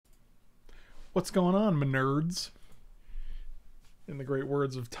What's going on, my nerds? In the great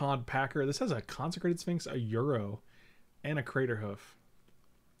words of Todd Packer, this has a consecrated sphinx, a euro, and a crater hoof.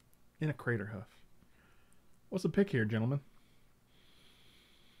 In a crater hoof. What's the pick here, gentlemen?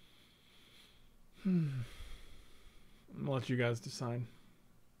 I'm gonna let you guys decide.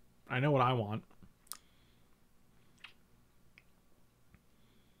 I know what I want.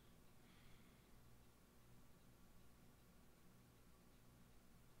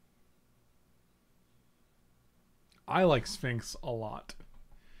 I like Sphinx a lot.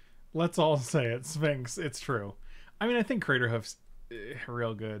 Let's all say it. Sphinx. It's true. I mean, I think Crater Hoof's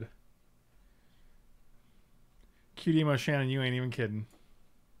real good. QDMO Shannon, you ain't even kidding.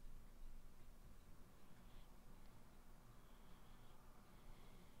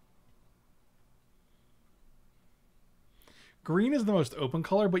 Green is the most open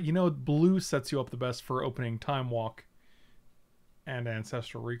color, but you know blue sets you up the best for opening Time Walk and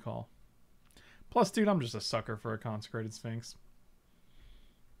Ancestral Recall. Plus, dude, I'm just a sucker for a consecrated Sphinx.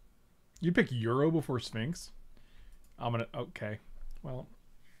 You pick Euro before Sphinx? I'm gonna... Okay. Well...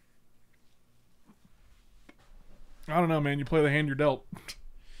 I don't know, man. You play the hand you're dealt.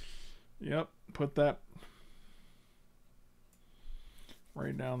 Yep. Put that...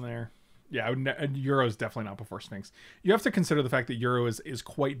 right down there. Yeah, Euro is definitely not before Sphinx. You have to consider the fact that Euro is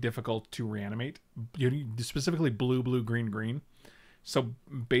quite difficult to reanimate. Specifically blue, blue, green, green. So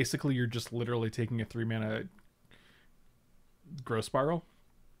basically, you're just literally taking a 3-mana growth spiral.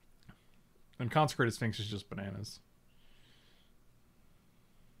 And Consecrated Sphinx is just bananas.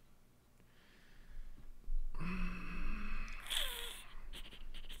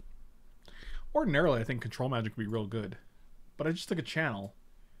 Ordinarily, I think Control Magic would be real good. But I just took a channel.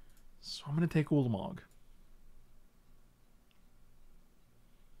 So I'm going to take Ulamog.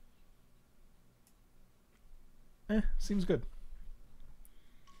 Seems good.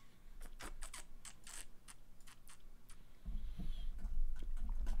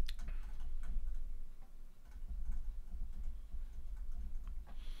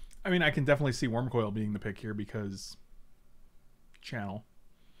 I mean, I can definitely see Wormcoil being the pick here because channel.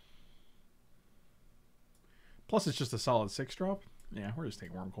 Plus, it's just a solid 6-drop. Yeah, we're just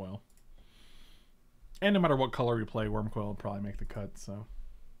taking Wormcoil. And no matter what color we play, Wormcoil will probably make the cut, so...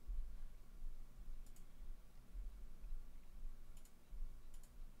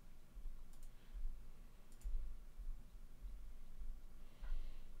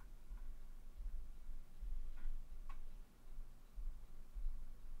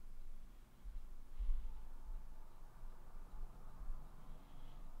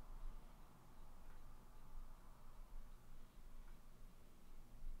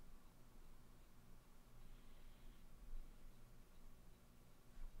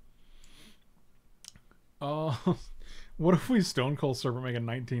 what if we Stone Cold Serpent make a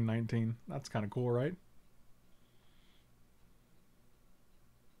 1919? That's kind of cool, right?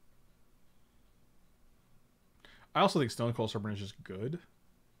 I also think Stone Cold Serpent is just good.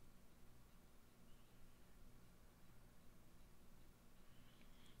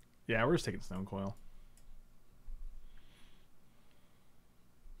 Yeah, we're just taking Stone Coil.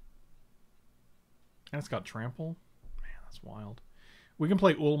 And it's got Trample. Man, that's wild. We can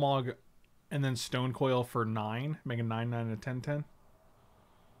play Ulamog and then Stone Coil for 9, make a 9/9 and a 10/10.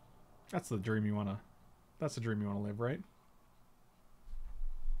 That's the dream you wanna. That's the dream you wanna live, right?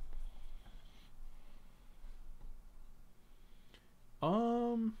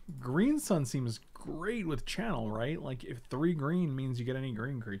 Green Sun seems great with channel, right? Like if 3 green means you get any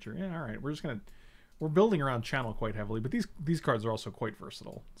green creature. Yeah, all right. We're building around channel quite heavily, but these cards are also quite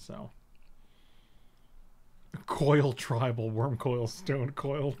versatile. So, Coil Tribal, Worm Coil, Stone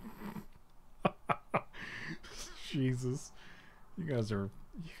Coil. Jesus, you guys are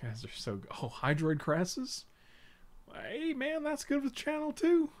so good. Oh, Hydroid Crassus. Hey man, that's good with channel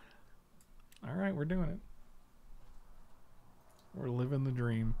too. All right, we're doing it. We're living the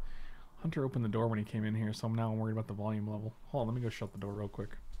dream. Hunter opened the door when he came in here, so now I'm worried about the volume level. Hold on, let me go shut the door real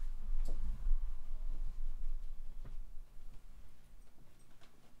quick.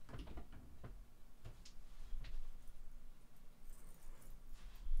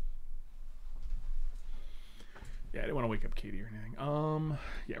 Yeah, I didn't want to wake up Katie or anything.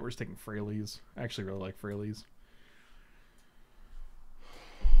 Yeah, we're just taking Fraley's. I actually really like Fraley's.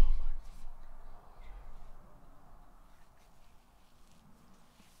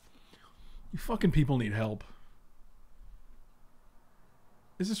 You fucking people need help.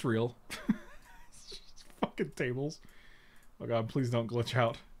 Is this real? It's just fucking tables. Oh god, please don't glitch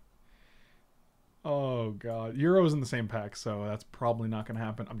out. Oh god. Euro's in the same pack, so that's probably not going to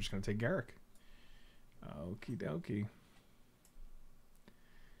happen. I'm just going to take Garrick. Okie dokie.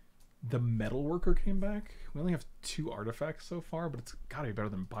 The Metalworker came back. We only have 2 artifacts so far, but it's gotta be better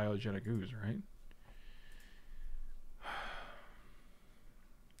than Biogenic Ooze, right?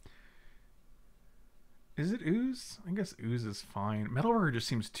 Is it Ooze? I guess Ooze is fine. Metalworker just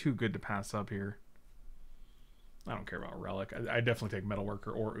seems too good to pass up here. I don't care about Relic. I definitely take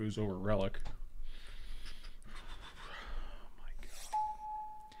Metalworker or Ooze over Relic. Oh my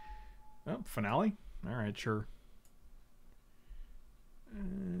god. Oh, Finale? Alright, sure.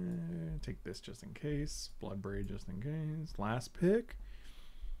 Take this just in case. Bloodbraid just in case. Last pick.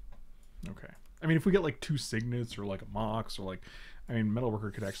 Okay. I mean, if we get like 2 Signets or like a Mox or like, I mean,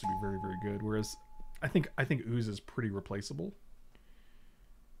 Metalworker could actually be very, very good. Whereas I think Ooze is pretty replaceable.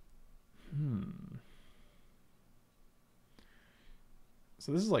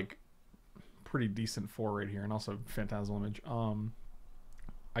 So this is like pretty decent 4 right here, and also Phantasmal Image.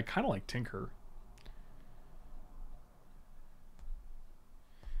 I kind of like Tinker.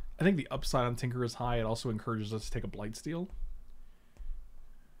 I think the upside on Tinker is high. It also encourages us to take a Blightsteel.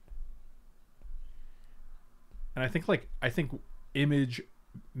 And I think Image,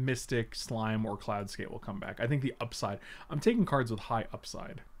 Mystic, Slime, or Cloudskate will come back. I think the upside. I'm taking cards with high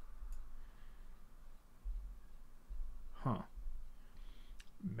upside. Huh.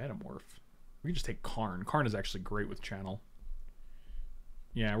 Metamorph. We can just take Karn. Karn is actually great with Channel.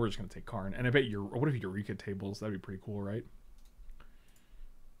 Yeah, we're just gonna take Karn. And I bet what if Eureka tables? That'd be pretty cool, right?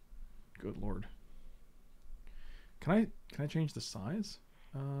 Good lord. Can I change the size?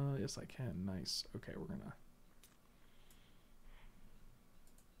 Yes I can. Nice. Okay, we're gonna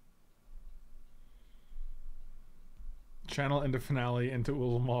Channel into Finale into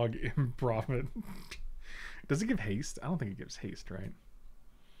Ulamog in Profit. Does it give haste? I don't think it gives haste, right?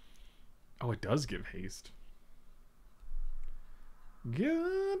 Oh, it does give haste.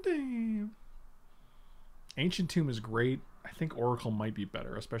 God damn. Ancient Tomb is great. I think Oracle might be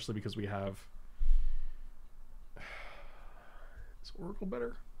better, especially because we have... Is Oracle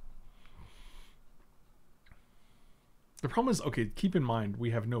better? The problem is, okay, keep in mind, we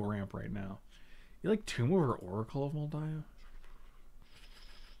have no ramp right now. You like Tomb over Oracle of Moldiah?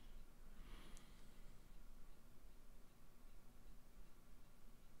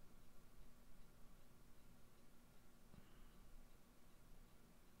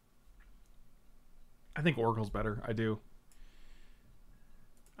 I think Oracle's better. I do.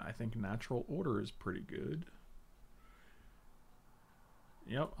 I think Natural Order is pretty good.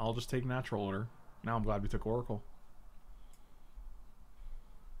 Yep, I'll just take Natural Order. Now I'm glad we took Oracle.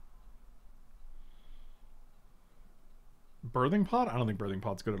 Birthing Pod? I don't think Birthing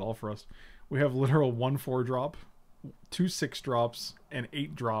Pod's good at all for us. We have literal 1 4-drop, 2 6-drops, an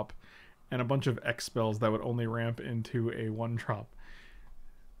 8-drop, and a bunch of X spells that would only ramp into a 1-drop.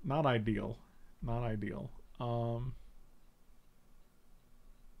 Not ideal. Not ideal.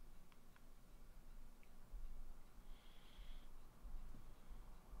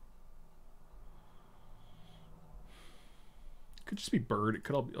 Could just be Bird. It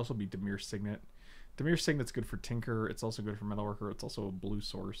could also be Dimir Signet. Dimir Signet's good for Tinker. It's also good for Metalworker. It's also a blue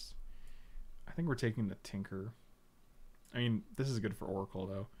source. I think we're taking the Tinker. I mean, this is good for Oracle,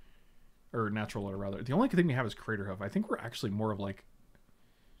 though. Or Natural Order, rather. The only thing we have is Crater Hoof. I think we're actually more of like...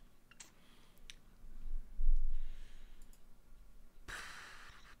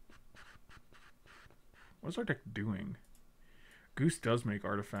 What is our deck doing? Goose does make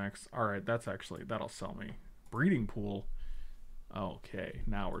artifacts. Alright, that'll sell me. Breeding Pool. Okay,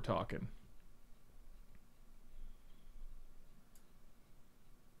 now we're talking.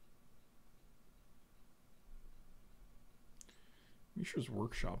 Mishra's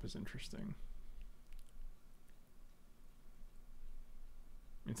Workshop is interesting.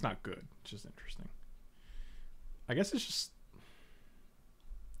 It's not good. It's just interesting. I guess it's just...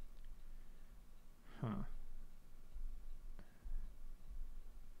 Huh.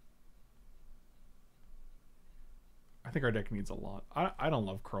 I think our deck needs a lot. I don't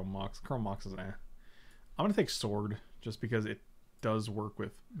love Chrome Mox. Chrome Mox is eh. I'm going to take Sword just because it does work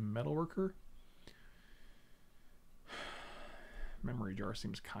with Metalworker. Memory Jar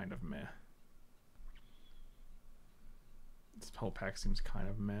seems kind of meh. This whole pack seems kind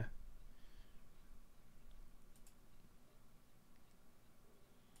of meh.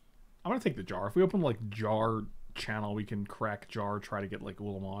 I'm going to take the Jar. If we open like Jar Channel, we can crack Jar, try to get like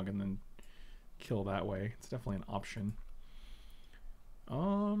Ulamog, and then kill that way. It's definitely an option.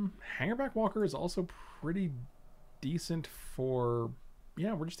 Hangerback Walker is also pretty decent for...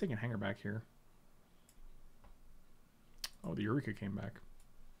 Yeah, we're just taking Hangerback here. Oh, the Eureka came back.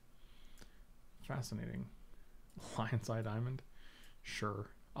 Fascinating. Lion's Eye Diamond? Sure.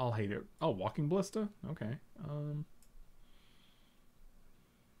 I'll hate it. Oh, Walking Ballista? Okay.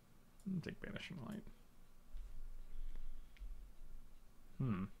 Take Banishing Light.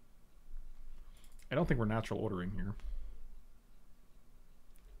 I don't think we're natural ordering here.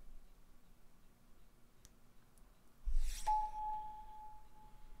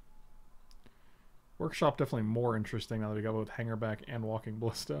 Workshop definitely more interesting now that we got both Hangerback and Walking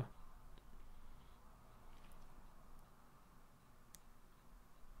Ballista.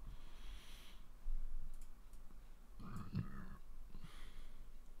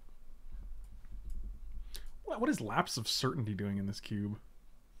 What is Lapse of Certainty doing in this cube?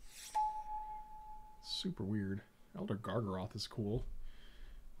 Super weird. Elder Gargaroth is cool.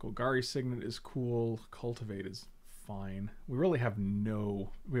 Golgari Signet is cool. Cultivate is fine. We really have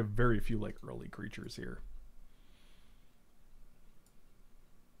we have very few like early creatures here.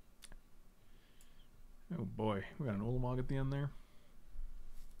 Oh boy, we got an Ulamog at the end there.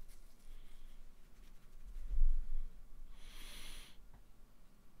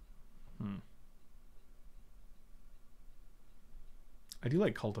 I do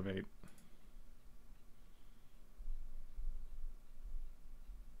like Cultivate.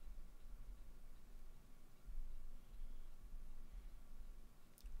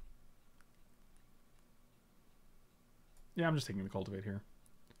 Yeah, I'm just taking the Cultivate here.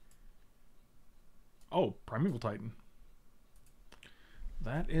 Oh, Primeval Titan.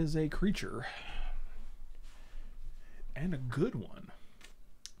 That is a creature. And a good one.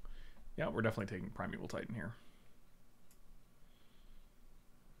 Yeah, we're definitely taking Primeval Titan here.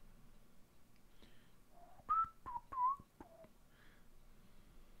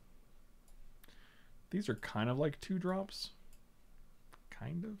 These are kind of like 2-drops.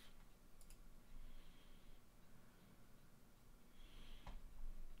 Kind of.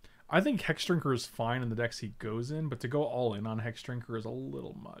 I think Hexdrinker is fine in the decks he goes in, but to go all in on Hexdrinker is a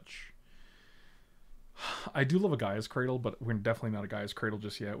little much. I do love a Gaia's Cradle, but we're definitely not a Gaia's Cradle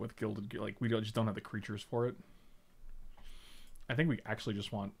just yet with Gilded. Like, we just don't have the creatures for it. I think we actually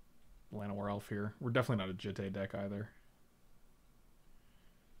just want Llanowar Elf here. We're definitely not a Jitte deck either.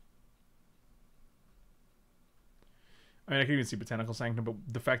 I mean, I can even see Botanical Sanctum, but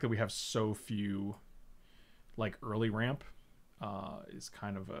the fact that we have so few, like, early ramp is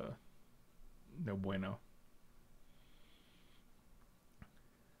kind of a no bueno.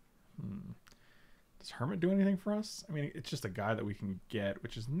 Does Hermit do anything for us? I mean, it's just a guy that we can get,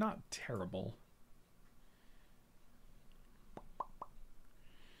 which is not terrible.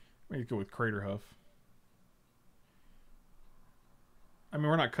 Maybe go with Craterhoof. I mean,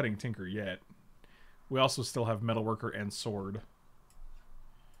 we're not cutting Tinker yet. We also still have Metalworker and Sword.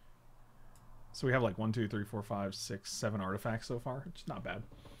 So we have like 1, 2, 3, 4, 5, 6, 7 artifacts so far. It's not bad.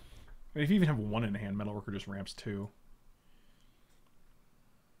 I mean, if you even have 1 in hand, Metalworker just ramps 2.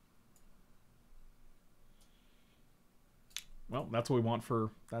 Well, that's what we want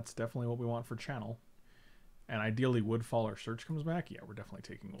for... That's definitely what we want for Channel. And ideally, Woodfall or Search comes back. Yeah, we're definitely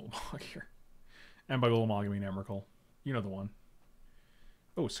taking Ulamog here. And by Ulamog, I mean Emrakul. You know the one.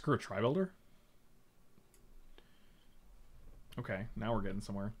 Oh, screw a Tri-Builder? Okay, now we're getting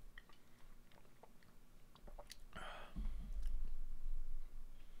somewhere.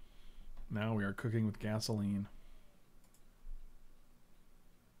 Now we are cooking with gasoline.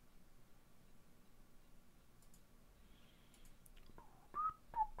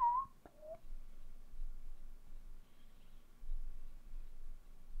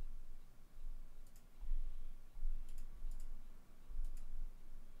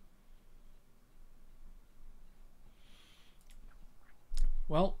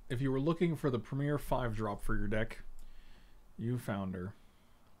 Well, if you were looking for the premier 5-drop for your deck, you found her.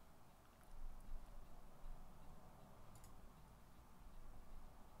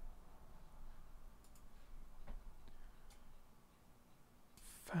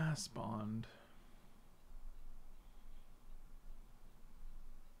 Fast Bond.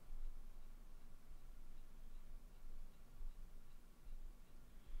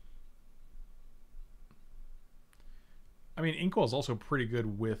 I mean, Inkwell is also pretty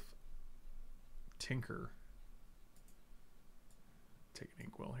good with Tinker. Take an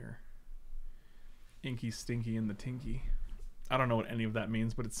Inkwell here. Inky, Stinky, and the Tinky. I don't know what any of that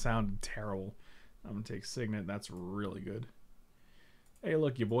means, but it sounded terrible. I'm going to take Signet. That's really good. Hey,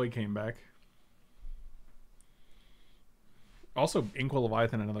 look, your boy came back. Also, Inkwell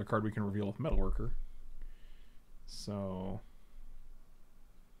Leviathan, another card we can reveal with Metalworker. So...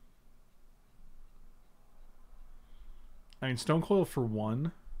 I mean, Stonecoil for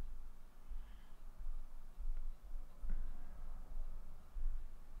 1.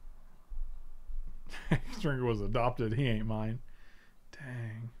 Stringer was adopted. He ain't mine.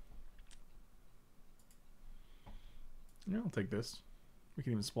 Dang. Yeah, I'll take this. We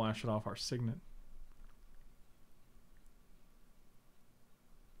can even splash it off our signet.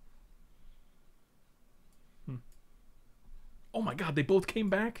 Oh my god, they both came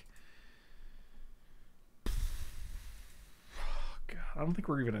back? God, I don't think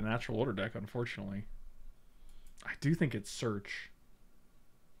we're even a natural order deck, unfortunately. I do think it's search.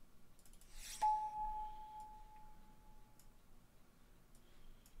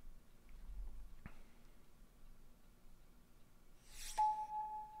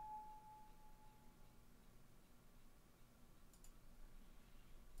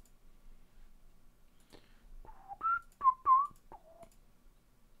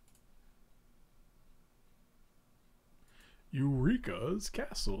 Eureka's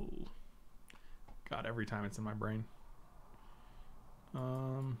Castle. God, every time it's in my brain.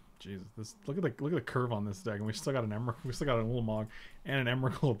 Jesus, this look at the curve on this deck, and we still got an Emerald, we still got a Ulamog and an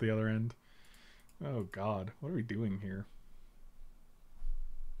Emrakul at the other end. Oh God, what are we doing here?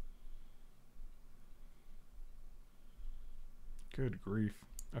 Good grief.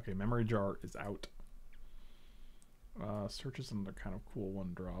 Okay, Memory Jar is out. Search is another kind of cool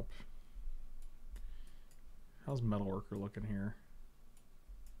one drop. How's Metalworker looking here?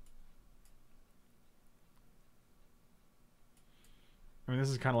 I mean, this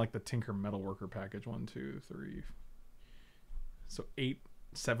is kind of like the Tinker Metalworker package. 1, 2, 3. So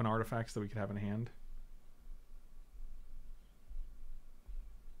 7 artifacts that we could have in hand.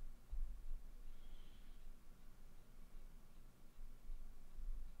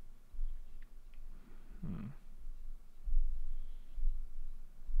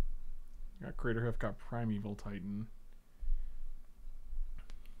 Got Craterhoof, got Primeval Titan.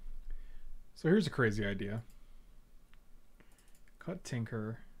 So here's a crazy idea. Cut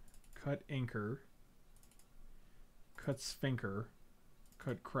Tinker, cut Inker, cut Sphinker,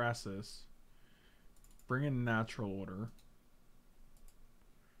 cut Crassus, bring in Natural Order.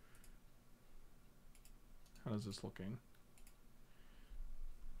 How is this looking?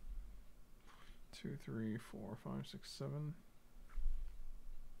 2, 3, 4, 5, 6, 7.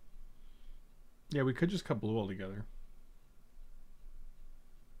 Yeah, we could just cut blue altogether.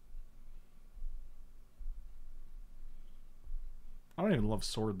 I don't even love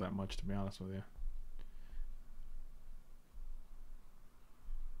Sword that much, to be honest with you.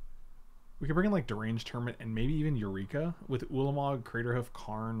 We could bring in like Deranged Hermit and maybe even Eureka with Ulamog, Craterhoof,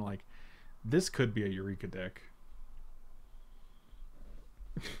 Karn. Like, this could be a Eureka deck.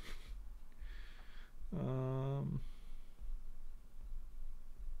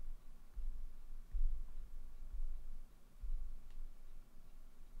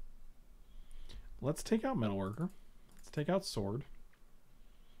 Let's take out Metalworker. Let's take out Sword.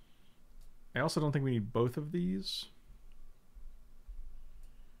 I also don't think we need both of these.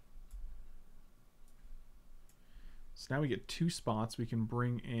 So now we get 2 spots. We can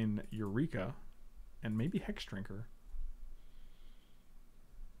bring in Eureka and maybe Hex Drinker.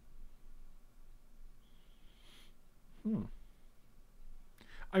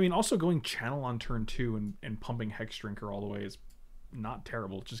 I mean, also going Channel on turn 2 and pumping Hex Drinker all the way is not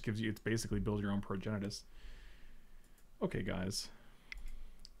terrible. It just gives you, it's basically build your own Progenitus. Okay, guys.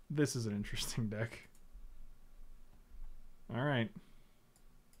 This is an interesting deck. Alright.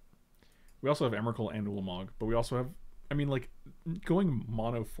 We also have Emrakul and Ulamog, but we also have, I mean, like, going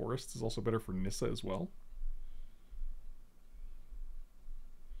mono forests is also better for Nissa as well.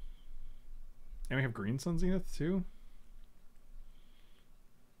 And we have Green Sun Zenith too.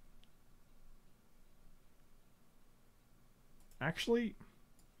 Actually,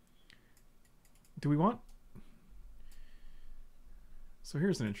 do we want... So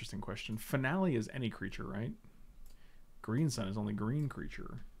here's an interesting question. Finale is any creature, right? Green Sun is only green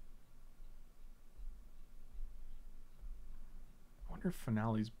creature. I wonder if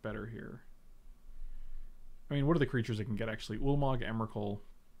Finale's better here. I mean, what are the creatures I can get, actually? Ulamog, Emrakul.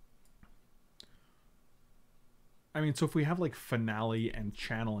 I mean, so if we have, like, Finale and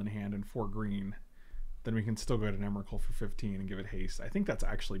Channel in hand and 4 green, then we can still go to an Emrakul for 15 and give it haste. I think that's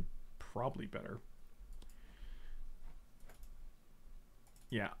actually probably better.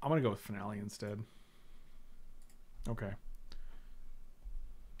 Yeah, I'm going to go with Finale instead. Okay.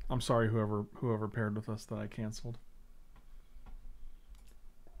 I'm sorry, whoever paired with us that I canceled.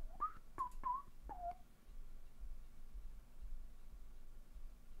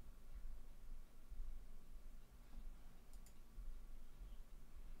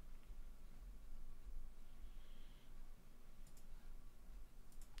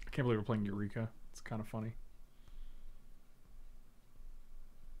 I can't believe we're playing Eureka. It's kind of funny.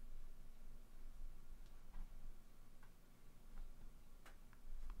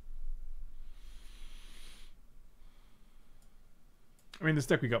 I mean, this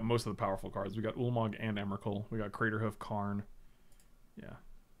deck we got most of the powerful cards. We got Ulamog and Emrakul. We got Craterhoof, Karn. Yeah.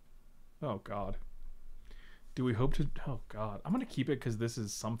 Oh god. Do we hope to? Oh god. I'm gonna keep it because this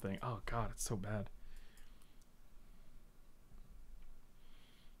is something. Oh god, it's so bad.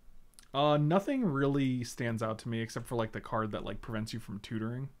 Nothing really stands out to me except for like the card that like prevents you from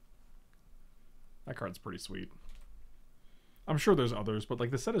tutoring. That card's pretty sweet. I'm sure there's others, but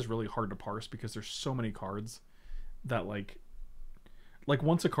like the set is really hard to parse because there's so many cards that like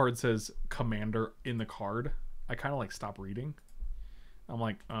once a card says commander in the card, I kind of like stop reading. I'm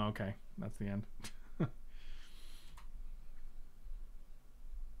like, oh, okay, that's the end.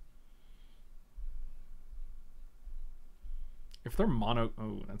 If they're mono,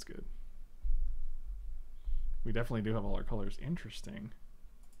 oh, that's good. We definitely do have all our colors. Interesting.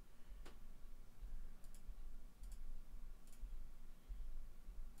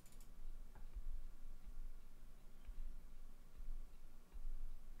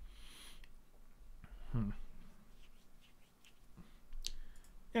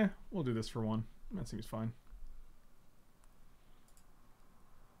 Yeah, we'll do this for one. That seems fine.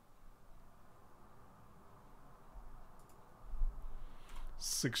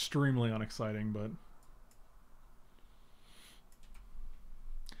 It's extremely unexciting, but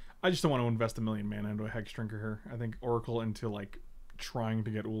I just don't want to invest a million mana into a Hex Drinker here. I think Oracle into like trying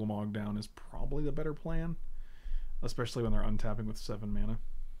to get Ulamog down is probably the better plan, especially when they're untapping with 7 mana.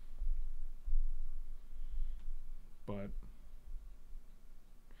 But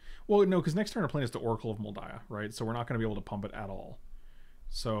well, no, because next turn our plan is to Oracle of Moldiah, right? So we're not going to be able to pump it at all.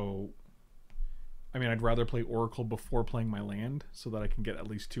 So I mean, I'd rather play Oracle before playing my land so that I can get at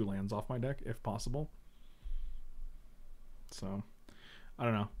least 2 lands off my deck if possible. So, I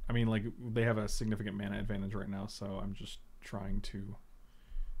don't know. I mean, like, they have a significant mana advantage right now, so I'm just trying to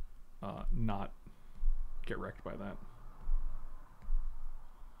not get wrecked by that.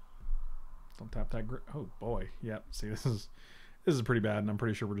 Don't tap that. Oh boy, yep. See, this is pretty bad, and I'm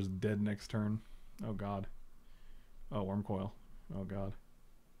pretty sure we're just dead next turn. Oh god. Oh, Wormcoil. Oh god.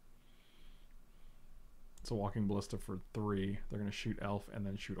 It's a Walking Ballista for 3. They're going to shoot Elf and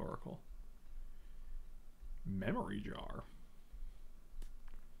then shoot Oracle. Memory Jar.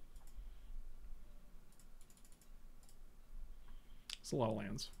 It's a lot of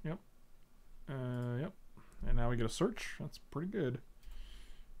lands. Yep. Yep. And now we get a search. That's pretty good.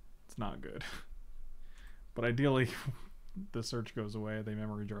 It's not good. But ideally, the search goes away. They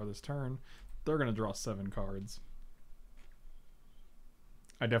Memory Jar this turn. They're going to draw 7 cards.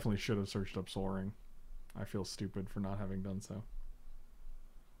 I definitely should have searched up Sol Ring. I feel stupid for not having done so.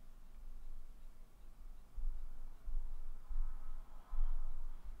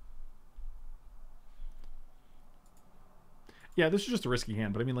 Yeah, this is just a risky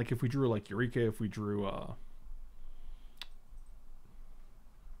hand, but I mean, like, if we drew, like, Eureka, if we drew,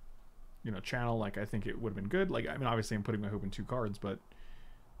 you know, Channel, like, I think it would have been good. Like, I mean, obviously I'm putting my hope in 2 cards, but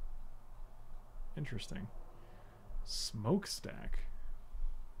interesting. Smokestack.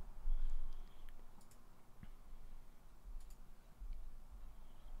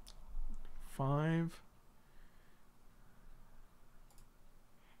 Five.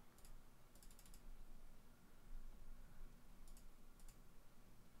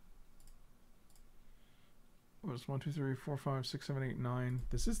 What was 1, 2, 3, 4, 5, 6, 7, 8, 9?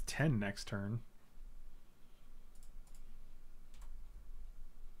 This is 10 next turn.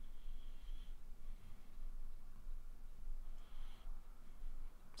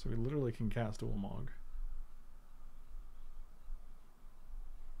 So we literally can cast Ulamog.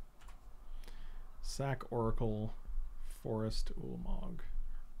 Sack Oracle, Forest Ulamog.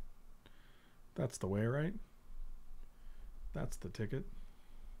 That's the way, right? That's the ticket.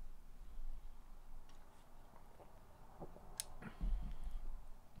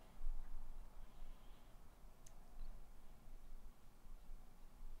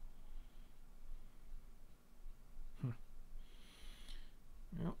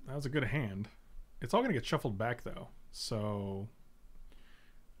 Well, that was a good hand. It's all going to get shuffled back, though. So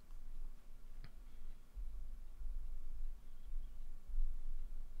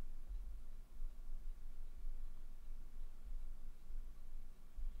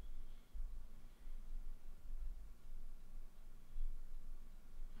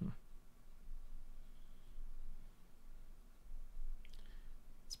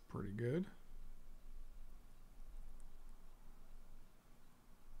it's pretty good.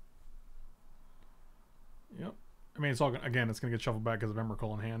 Yep. I mean, it's all again. It's gonna get shuffled back because of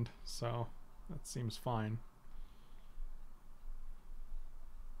Emrakul in hand, so that seems fine.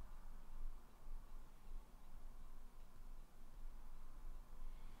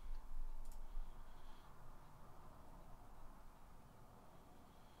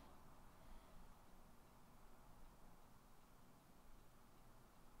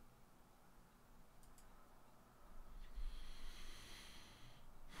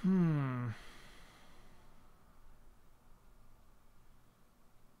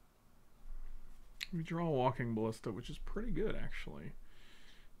 We draw Walking Ballista, which is pretty good, actually.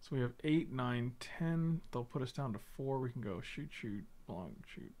 So we have 8, 9, 10. They'll put us down to 4. We can go shoot, shoot, block,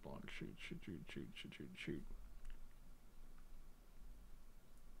 shoot, block, shoot, shoot, shoot, shoot, shoot, shoot, shoot.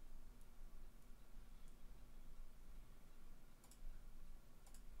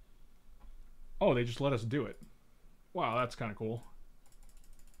 Oh, they just let us do it. Wow, that's kind of cool.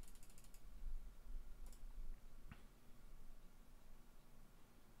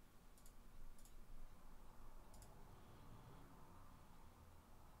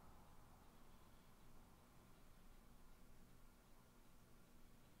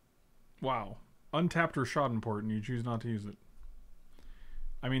 Wow. Untapped or Schadenport, and you choose not to use it.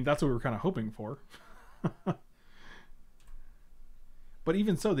 I mean, that's what we were kind of hoping for. But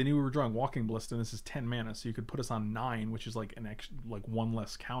even so, they knew we were drawing Walking Ballista, and this is 10 mana, so you could put us on 9, which is like an extra, like one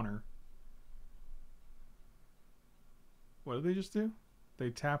less counter. What did they just do?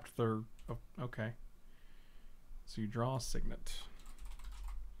 They tapped their... Oh, okay. So you draw a Signet.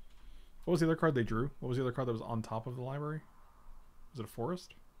 What was the other card they drew? What was the other card that was on top of the library? Was it a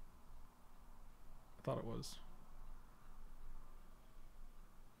Forest? I thought it was.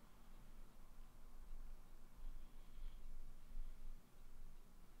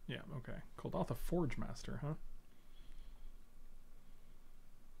 Yeah, okay. Koldatha Forge Master, huh?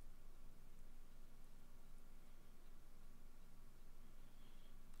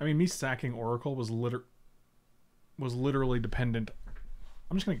 I mean, me sacking Oracle was literally dependent.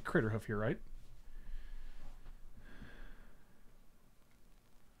 I'm just gonna get Crater Hoof here, right?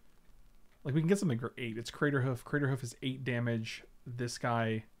 Like, we can get something for 8. It's Crater Hoof. Crater Hoof is 8 damage. This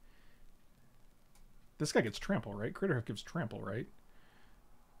guy gets Trample, right? Crater Hoof gives Trample, right?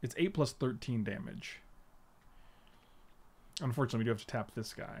 It's 8 plus 13 damage. Unfortunately, we do have to tap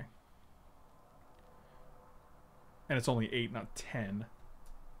this guy. And it's only 8, not 10.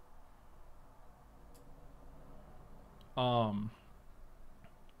 So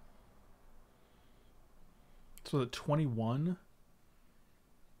the 21.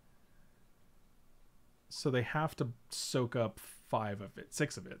 So they have to soak up 5 of it,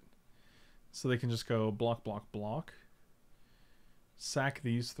 6 of it. So they can just go block, block, block. Sack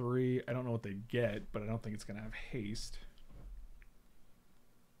these 3. I don't know what they get, but I don't think it's going to have haste.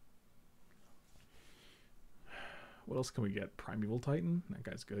 What else can we get? Primeval Titan? That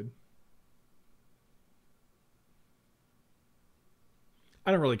guy's good.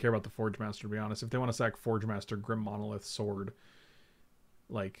 I don't really care about the Forge Master, to be honest. If they want to sack Forge Master, Grim Monolith, Sword,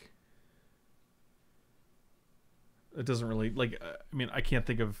 like... It doesn't really... Like, I mean, I can't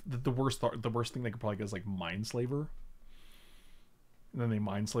think of... The worst thing they could probably get is, like, Mindslaver. And then they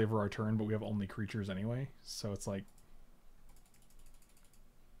Mindslaver our turn, but we have only creatures anyway. So it's like...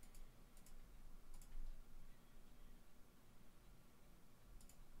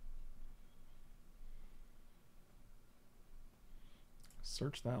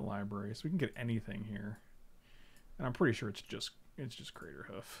 Search that library. So we can get anything here. And I'm pretty sure it's just Crater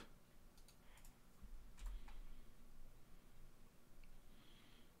Hoof.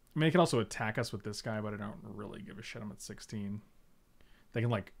 I mean, they can also attack us with this guy, but I don't really give a shit. I'm at 16. They can,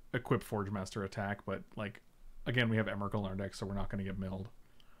 like, equip Forge Master attack, but, like, again, we have Emrakul in our deck, so we're not going to get milled.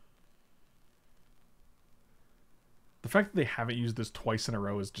 The fact that they haven't used this twice in a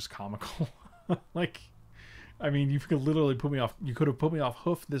row is just comical. Like, I mean, you could literally put me off. You could have put me off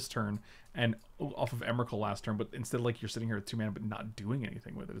Hoof this turn and off of Emrakul last turn, but instead, like, you're sitting here with 2 mana but not doing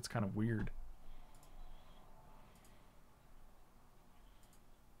anything with it. It's kind of weird.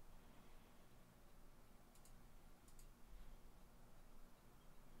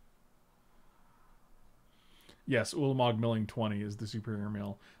 Yes, Ulamog milling 20 is the superior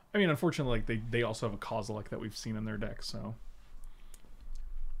mill. I mean, unfortunately, like they also have a Kozilek that we've seen in their deck, so.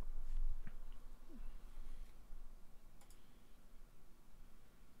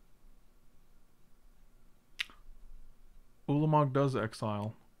 Ulamog does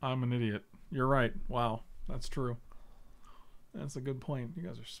exile. I'm an idiot. You're right. Wow, that's true. That's a good point. You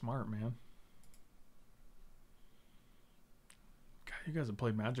guys are smart, man. God, you guys have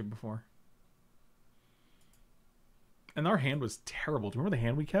played Magic before. And our hand was terrible. Do you remember the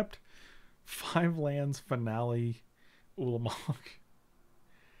hand we kept? 5 lands, Finale, Ulamog.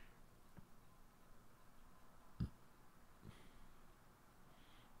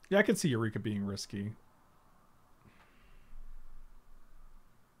 Yeah, I could see Eureka being risky.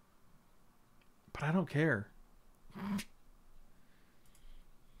 But I don't care.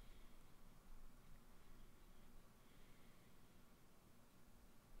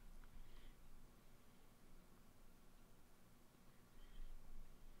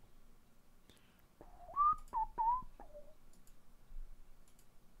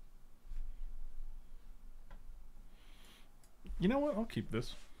 You know what? I'll keep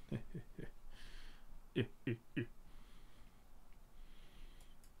this.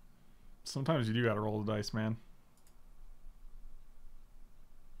 Sometimes you do gotta roll the dice, man.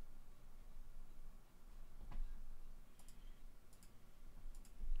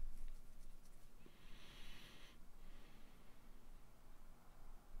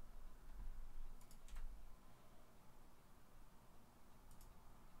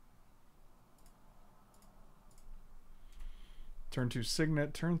 Turn 2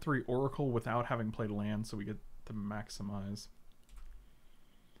 Signet, turn 3 Oracle without having played land, so we get to maximize.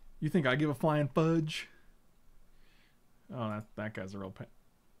 You think I give a flying fudge? Oh, that guy's a real pain.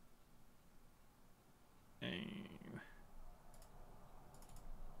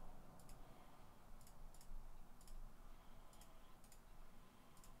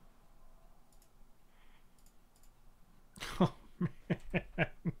 Oh, man.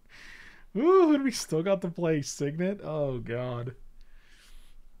 Ooh, and we still got to play Signet? Oh, God.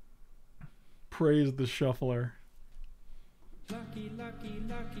 Praise the shuffler. Lucky, lucky,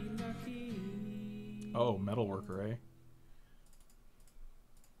 lucky, lucky. Oh, metalworker, eh?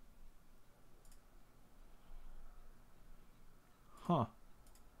 Huh.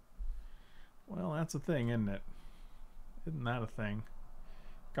 Well, that's a thing, isn't it? Isn't that a thing?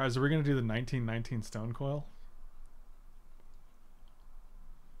 Guys, are we going to do the 1919 stone coil?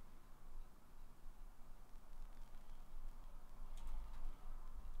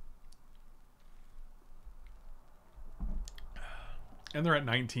 And they're at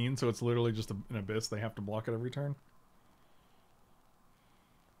 19, so it's literally just an abyss. They have to block it every turn.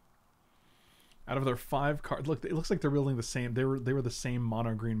 Out of their 5 cards, look, it looks like they're building the same. They were the same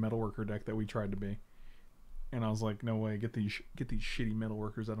mono green metalworker deck that we tried to be. And I was like, no way, get these shitty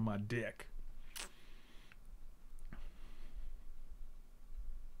metalworkers out of my deck.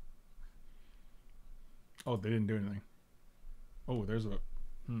 Oh, they didn't do anything. Oh, there's a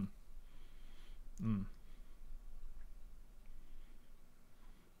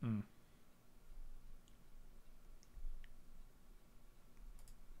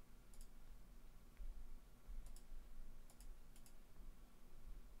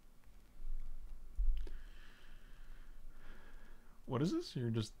What is this? You're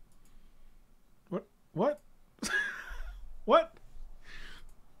just... What? What? What?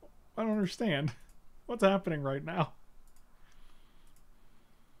 I don't understand. What's happening right now?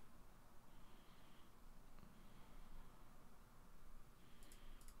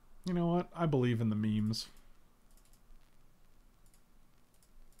 You know what? I believe in the memes.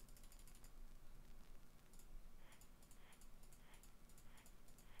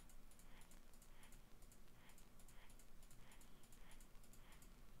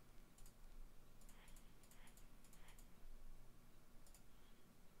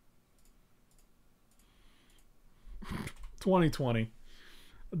 $20.20.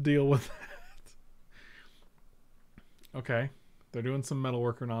 Deal with that. Okay. They're doing some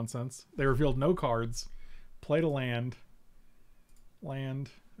metalworker nonsense. They revealed no cards. Played a land. Land.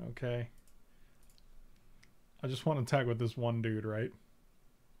 Okay. I just want to tag with this one dude, right?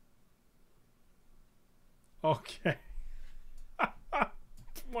 Okay.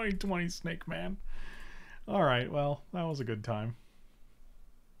 2020 Snake Man. Alright, well, that was a good time.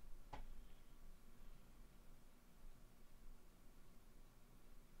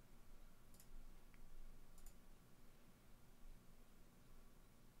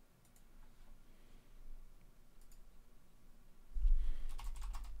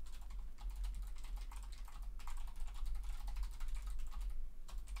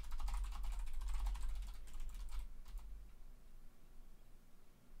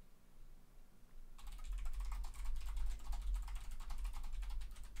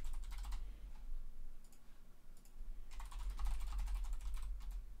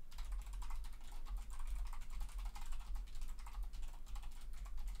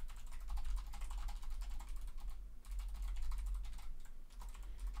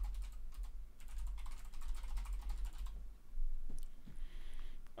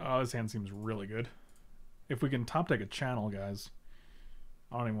 Oh, this hand seems really good. If we can top deck a channel, guys,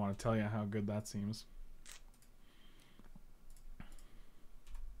 I don't even want to tell you how good that seems.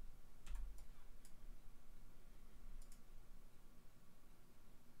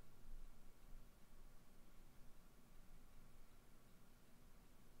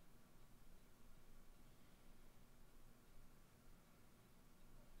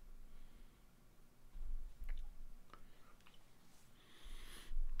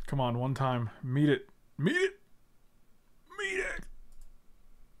 Come on, one time. Meet it. Meet it! Meet it!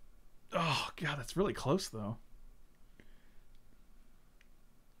 Oh, God, that's really close, though.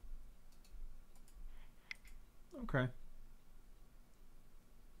 Okay.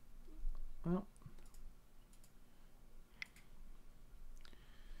 Well,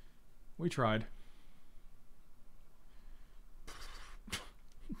 we tried.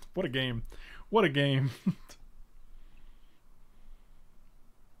 What a game. What a game.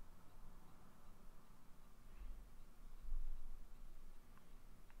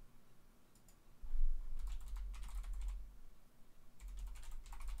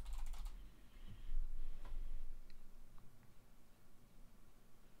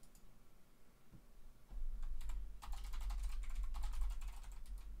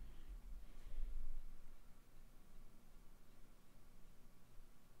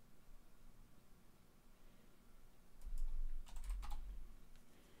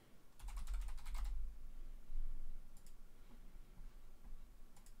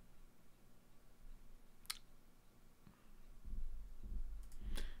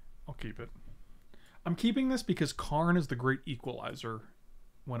 I'll keep it. I'm keeping this because Karn is the great equalizer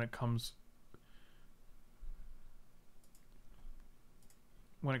when it comes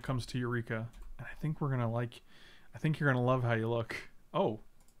to Eureka. And I think we're gonna like I think you're gonna love how you look. Oh.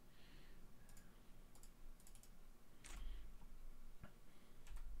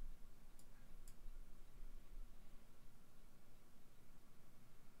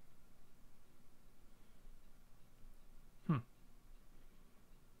 Hmm.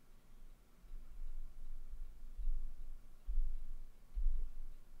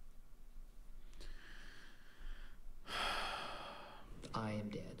 I am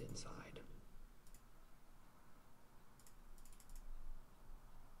dead inside.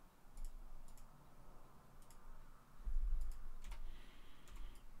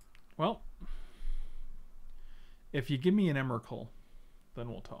 Well, if you give me an Emrakul, then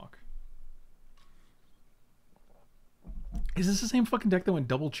we'll talk. Is this the same fucking deck that went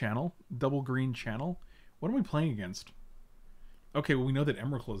double channel? Double green channel? What are we playing against? Okay, well we know that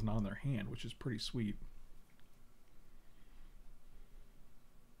Emrakul is not in their hand, which is pretty sweet.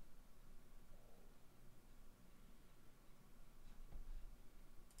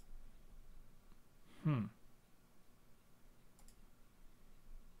 Hmm.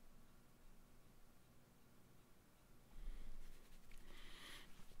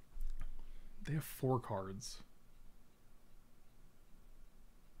 They have 4 cards.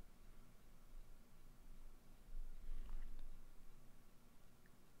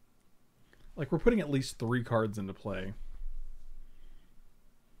 Like, we're putting at least 3 cards into play.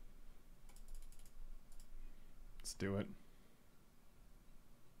 Let's do it.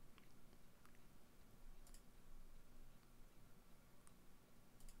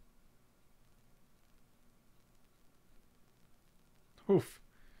 Oof.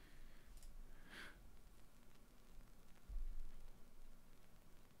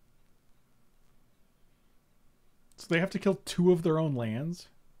 So they have to kill 2 of their own lands?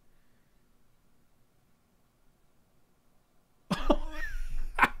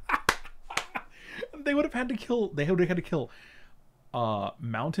 They would have had to kill. They would have had to kill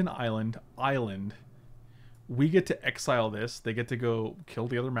Mountain Island. We get to exile this. They get to go kill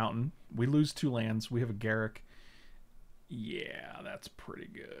the other mountain. We lose 2 lands. We have a Garrick. Yeah, that's pretty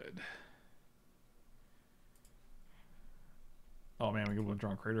good. Oh man, we can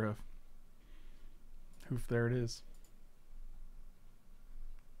withdraw Crater Hoof. Hoof, there it is.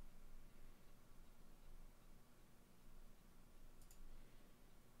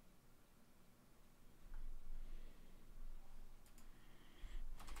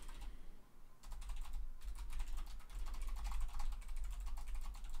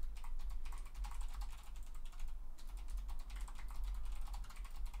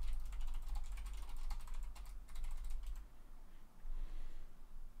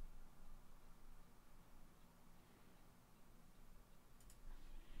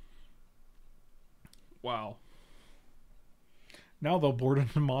 Wow. Now they'll board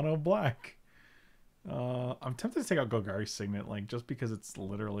into mono black. I'm tempted to take out Golgari's Signet, like, just because it's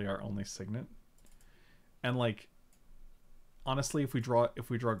literally our only Signet. And like, honestly, if we draw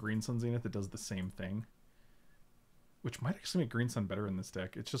Green Sun Zenith, it does the same thing. Which might actually make Green Sun better in this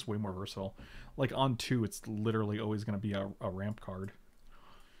deck. It's just way more versatile. Like, on 2, it's literally always going to be a ramp card.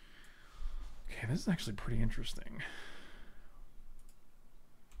 Okay, this is actually pretty interesting.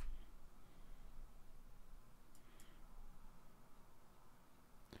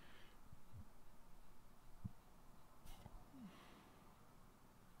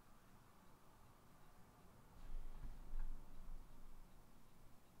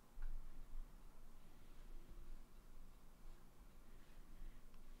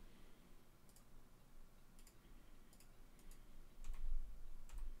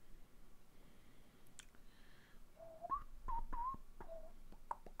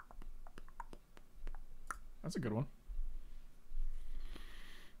 That's a good one.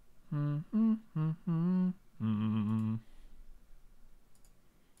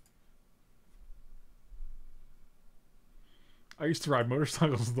 I used to ride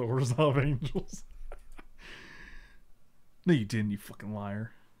motorcycles with the Orders of Angels. No, you didn't, you fucking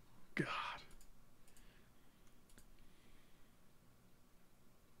liar. God.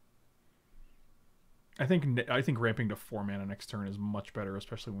 I think ramping to 4 mana next turn is much better,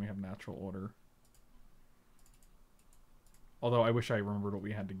 especially when we have natural order. Although I wish I remembered what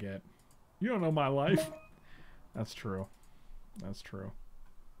we had to get. You don't know my life. That's true. That's true.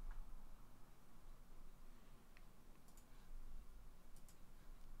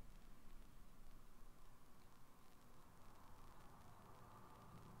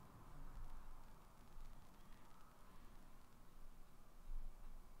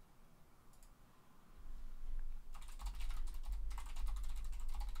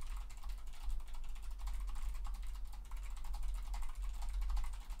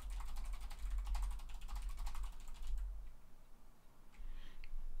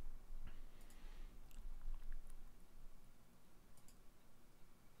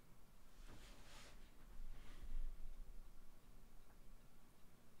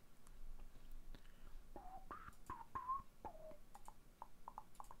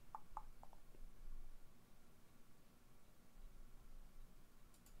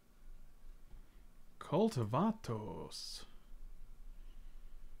 Cultivatos.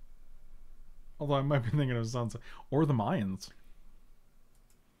 Although I might be thinking of Sons or the Mayans,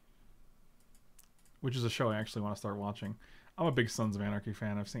 which is a show I actually want to start watching. I'm a big Sons of Anarchy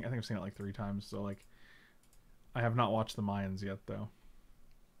fan. I think I've seen it like 3 times. So like, I have not watched the Mayans yet though.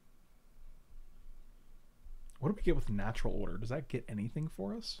 What do we get with natural order? Does that get anything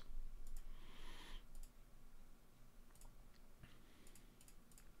for us?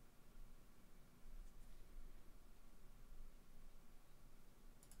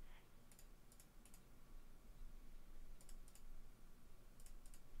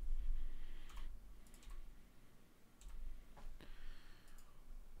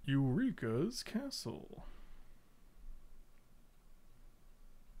 Eureka's Castle.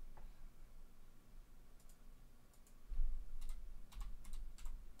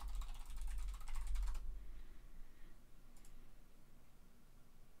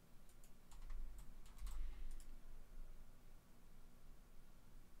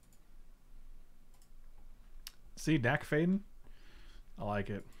 See, Dak fading? I like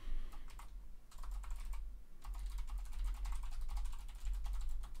it.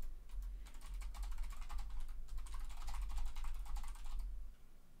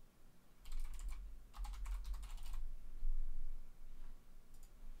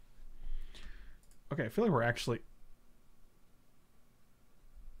 Okay, I feel like we're actually...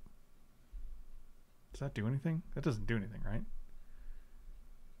 Does that do anything? That doesn't do anything, right?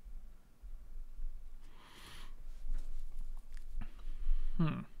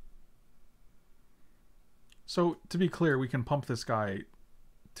 So, to be clear, we can pump this guy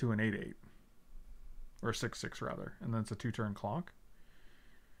to an 8/8. Or 6/6, rather. And then it's a 2-turn clock.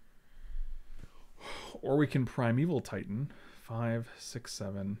 Or we can Primeval Titan. 5, 6,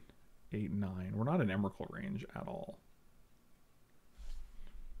 7, 8, 9. We're not in Emrakul range at all.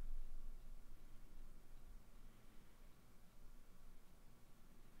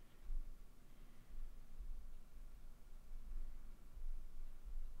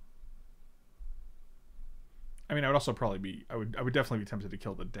 I mean, I would also probably be... I would definitely be tempted to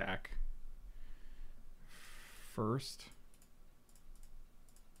kill the Dak first.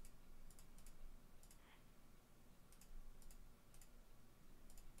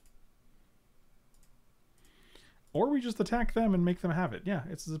 Or we just attack them and make them have it. Yeah,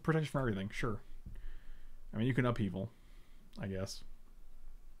 it's a protection for everything. Sure. I mean, you can upheaval, I guess.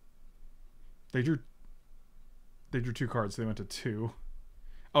 They drew 2 cards, so they went to 2.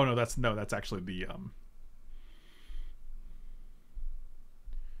 Oh no, that's actually the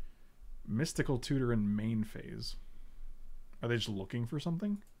Mystical Tutor in main phase. Are they just looking for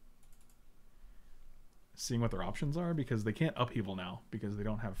something? Seeing what their options are? Because they can't upheaval now because they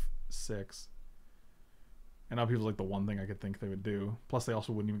don't have 6. And upheaval is like the one thing I could think they would do. Plus they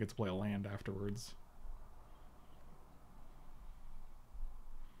also wouldn't even get to play a land afterwards.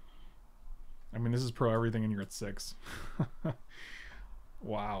 I mean, this is pro everything and you're at 6.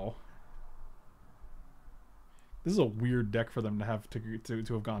 Wow. This is a weird deck for them to have to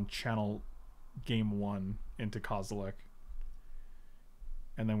have gone channel game 1 into Kozilek.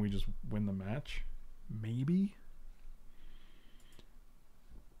 And then we just win the match? Maybe?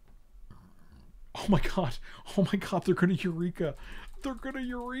 Oh my god. Oh my god, they're gonna Eureka. They're gonna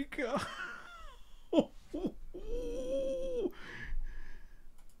Eureka.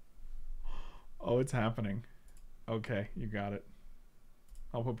 Oh, it's happening. Okay, you got it.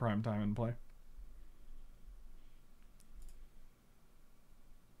 I'll put prime time in play.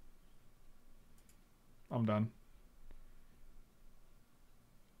 I'm done.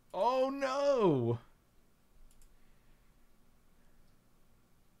 Oh no!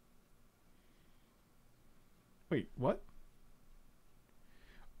 Wait, what?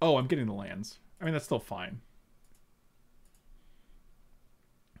 Oh, I'm getting the lands. I mean, that's still fine.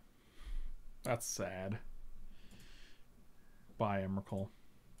 That's sad. Bye, Emrakul.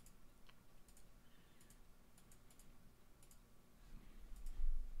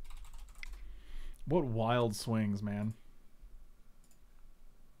 What wild swings, man.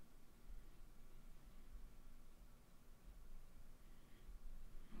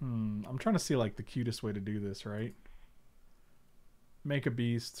 I'm trying to see like the cutest way to do this, right? Make a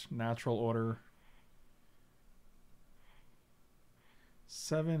beast, natural order.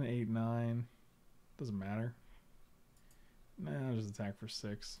 7, 8, 9. Doesn't matter. Nah, I'll just attack for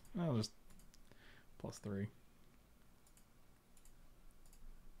 6. I'll just +3.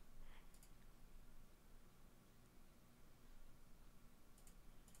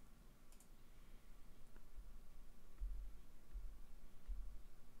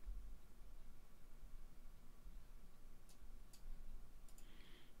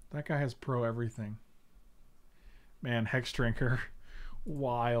 That guy has pro everything. Man, Hex Drinker.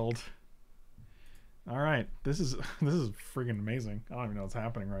 Wild. Alright. This is freaking amazing. I don't even know what's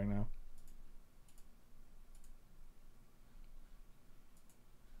happening right now.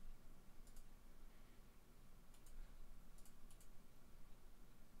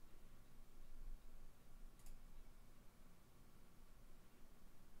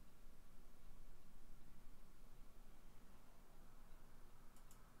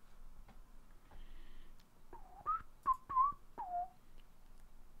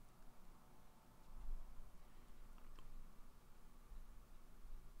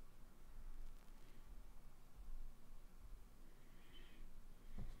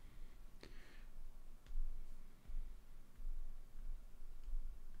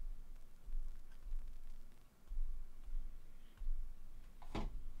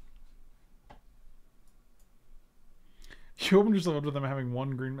 You opened yourself up to them having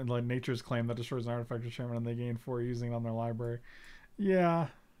one green, like Nature's Claim that destroys an artifact or shaman, and they gain 4 using it on their library. Yeah.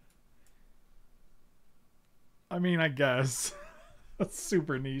 I mean, I guess. That's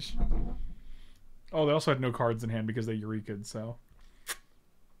super niche. Oh, they also had no cards in hand because they Eureka'd, so.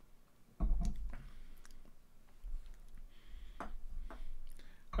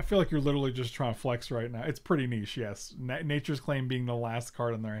 I feel like you're literally just trying to flex right now. It's pretty niche, yes. Nature's Claim being the last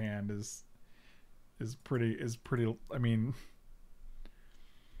card in their hand is pretty. I mean,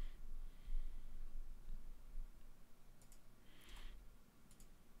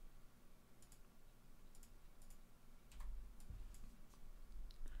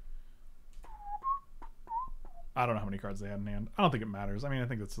 I don't know how many cards they had in hand. I don't think it matters. I mean, I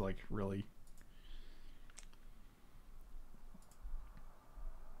think that's like really.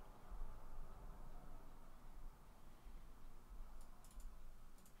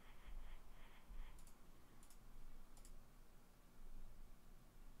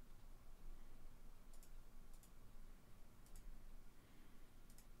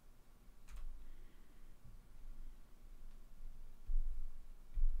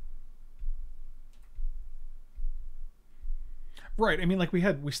 Right. I mean, like we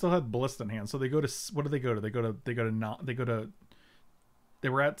still had Ballista in hand. So they go to, what do they go to? They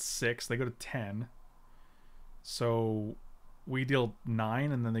were at 6. They go to 10. So we deal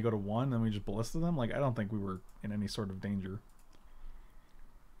 9, and then they go to 1, and we just Ballista them. Like, I don't think we were in any sort of danger.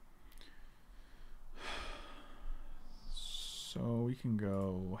 So we can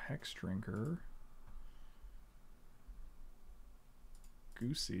go Hex Drinker,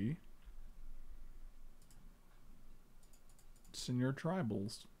 Goosey, Senior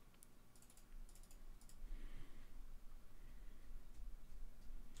Tribals.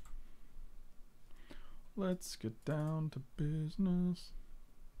 Let's get down to business.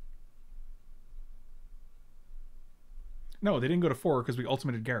 No, they didn't go to 4 because we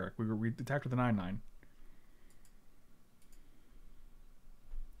ultimated Garrick. We attacked with a 9/9.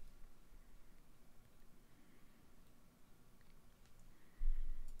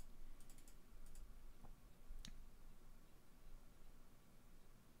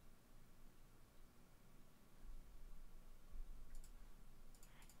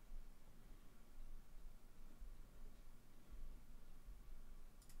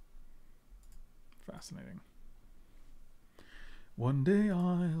 Fascinating. One day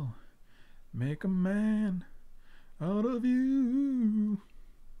I'll make a man Out of you.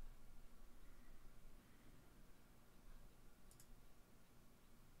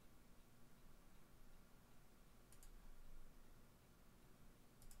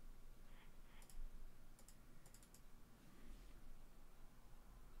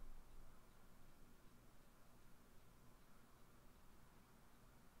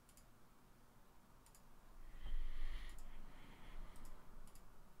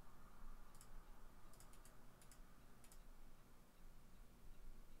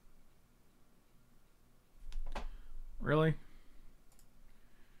 Really?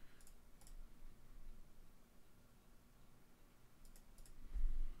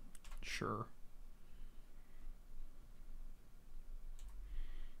 Sure.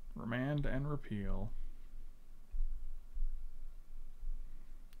 Remand and repeal.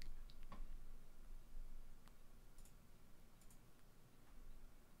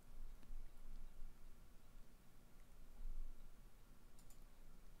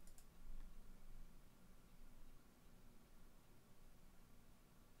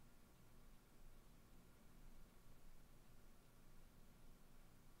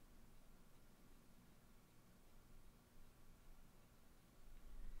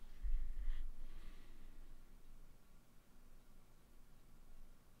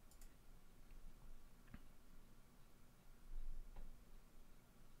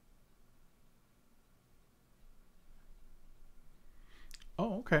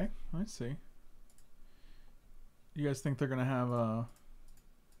 Oh, okay. I see. You guys think they're gonna have a...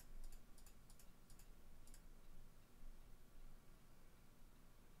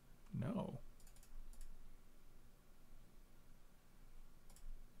 No.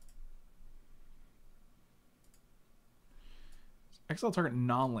 Exile target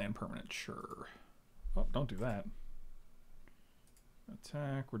non-land permanent, sure. Oh, don't do that.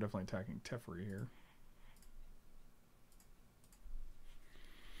 Attack. We're definitely attacking Teferi here.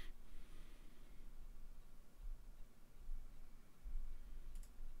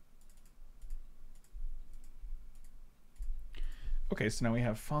 Okay, so now we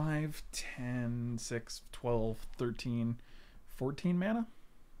have 5, 10, 6, 12, 13, 14 mana.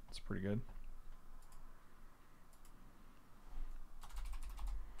 That's pretty good.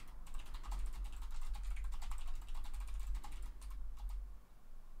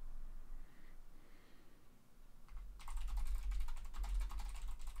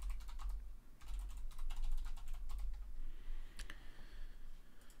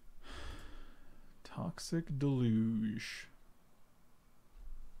 Toxic Deluge.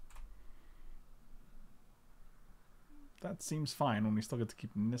 That seems fine when we still get to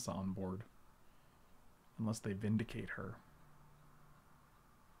keep Nissa on board. Unless they vindicate her.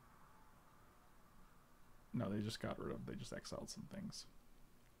 No, they just got rid of, they just exiled some things.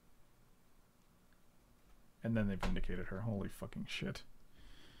 And then they vindicated her. Holy fucking shit.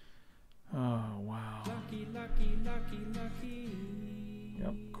 Oh, wow. Lucky, lucky, lucky, lucky.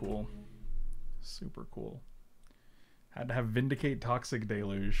 Yep, cool. Super cool. Had to have Vindicate Toxic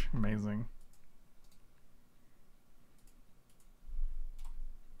Deluge. Amazing.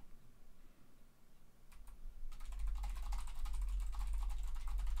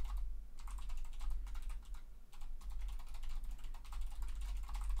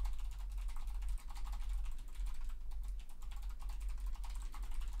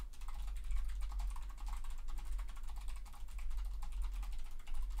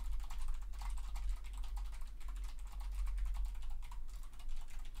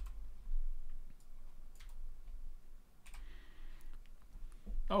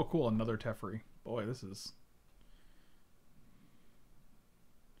 Oh, cool. Another Teferi. Boy, this is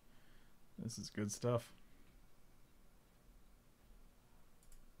good stuff.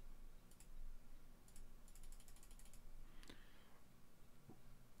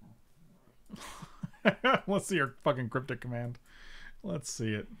 Let's see your fucking cryptic command. Let's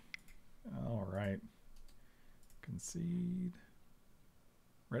see it. All right. Concede.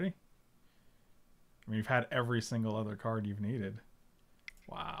 Ready? I mean, you've had every single other card you've needed.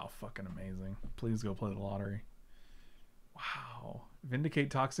 Wow, fucking amazing. Please go play the lottery. Wow. Vindicate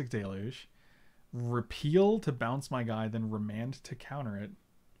Toxic Deluge. Repeal to bounce my guy, then remand to counter it.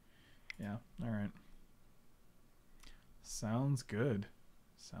 Yeah, alright. Sounds good.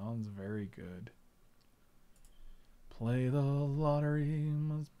 Sounds very good. Play the lottery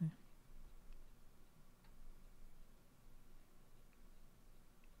must be...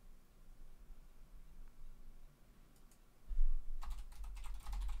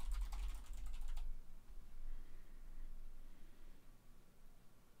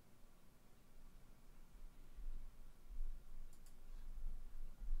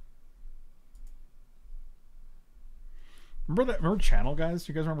 Remember that? Remember Channel, guys?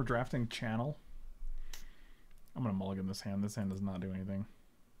 Do you guys remember drafting Channel? I'm gonna mulligan this hand. This hand does not do anything.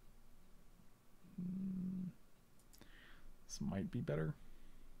 This might be better.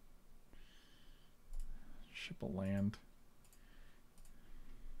 Ship a land.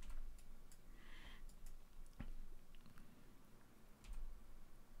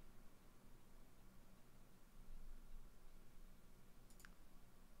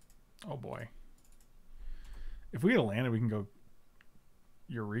 Oh boy. If we get a land and we can go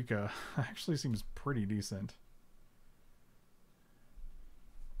Eureka, actually seems pretty decent.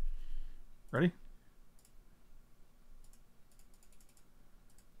 Ready?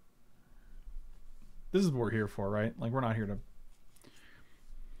 This is what we're here for, right? Like, we're not here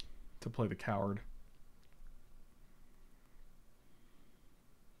to play the coward.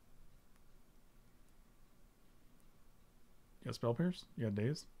 You got Spell Pierce? You got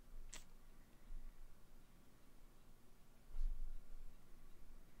Daze?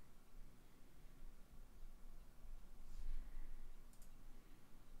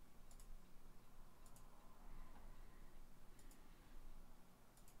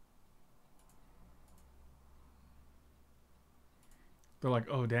 They're like,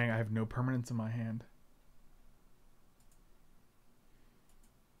 oh dang, I have no permanence in my hand.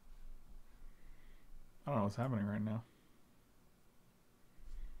 I don't know what's happening right now.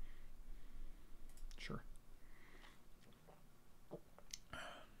 Sure.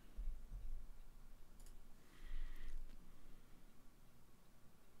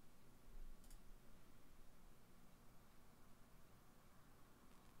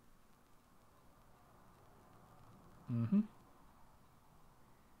 Mm-hmm.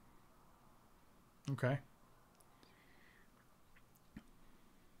 Okay.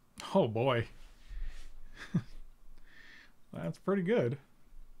 Oh boy. That's pretty good.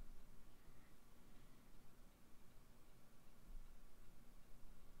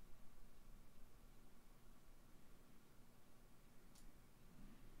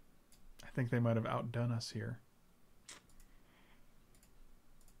 I think they might have outdone us here.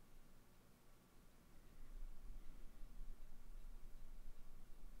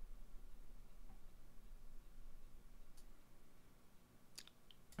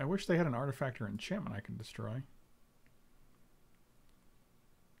 I wish they had an artifact or enchantment I could destroy.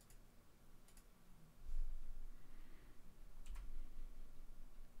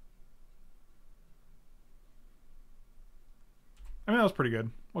 I mean, that was pretty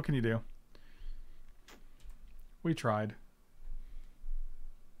good. What can you do? We tried.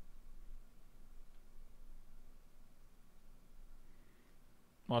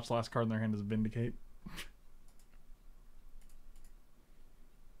 Watch the last card in their hand is Vindicate.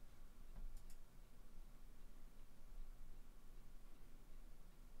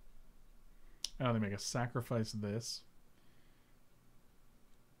 Oh, they make us sacrifice this.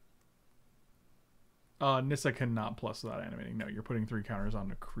 Nissa cannot plus without animating. No, you're putting 3 counters on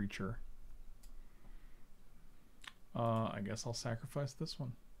a creature. I guess I'll sacrifice this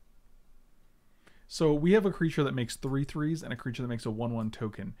one. So we have a creature that makes 3/3s and a creature that makes a 1/1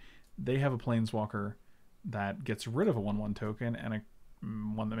 token. They have a planeswalker that gets rid of a 1/1 token and a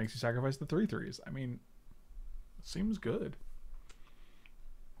one that makes you sacrifice the 3/3s. I mean, seems good.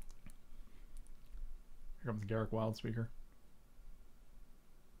 Here comes Garrick Wildspeaker.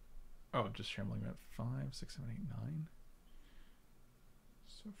 Oh, just shambling at 5, 6, 7, 8, 9.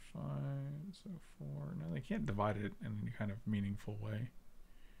 So 5, so 4. No, they can't divide it in any kind of meaningful way.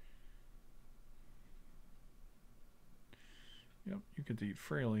 Yep, you get to eat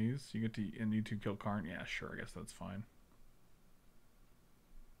Fraileys. You get to eat, and you 2 kill Karn. Yeah, sure, I guess that's fine.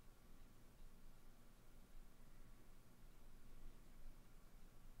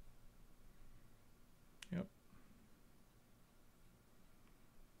 Yep.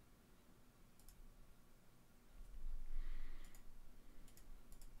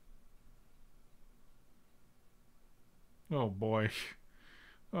 Oh boy.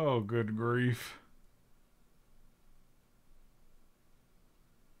 Oh, good grief.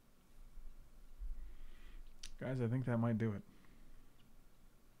 Guys, I think that might do it.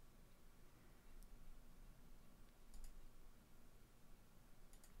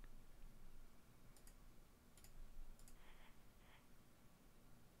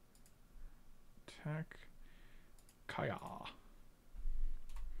 Attack. Kaya.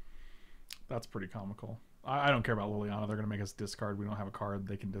 That's pretty comical. I don't care about Liliana. They're going to make us discard. We don't have a card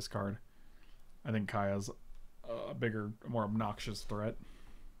they can discard. I think Kaya's a bigger, more obnoxious threat.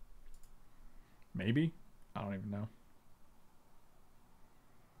 Maybe? I don't even know.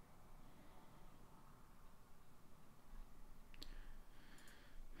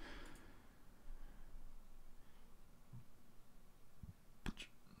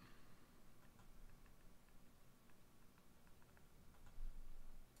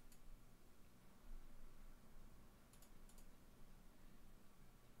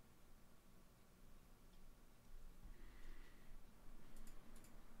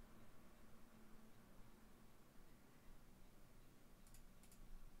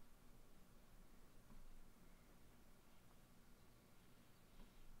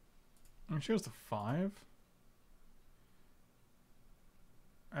 And she goes to 5.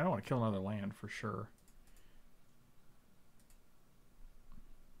 I don't want to kill another land for sure.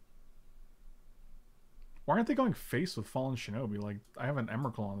 Why aren't they going face with Fallen Shinobi? Like, I have an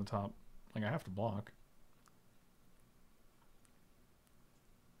Emrakul on the top. Like, I have to block.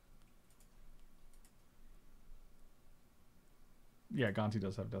 Yeah, Gonti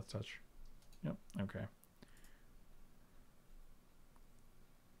does have Death Touch. Yep, okay.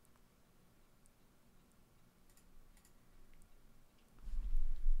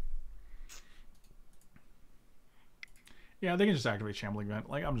 Yeah, they can just activate Shambling Vent.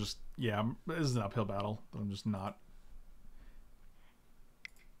 Like, I'm just... Yeah, this is an uphill battle. But I'm just not...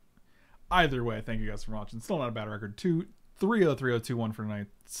 Either way, thank you guys for watching. Still not a bad record. 303021 for tonight.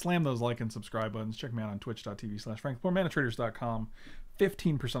 Slam those like and subscribe buttons. Check me out on twitch.tv/FrankLepore. ManaTraders.com.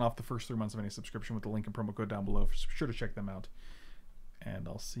 15% off the first 3 months of any subscription with the link and promo code down below. Be sure to check them out. And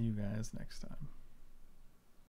I'll see you guys next time.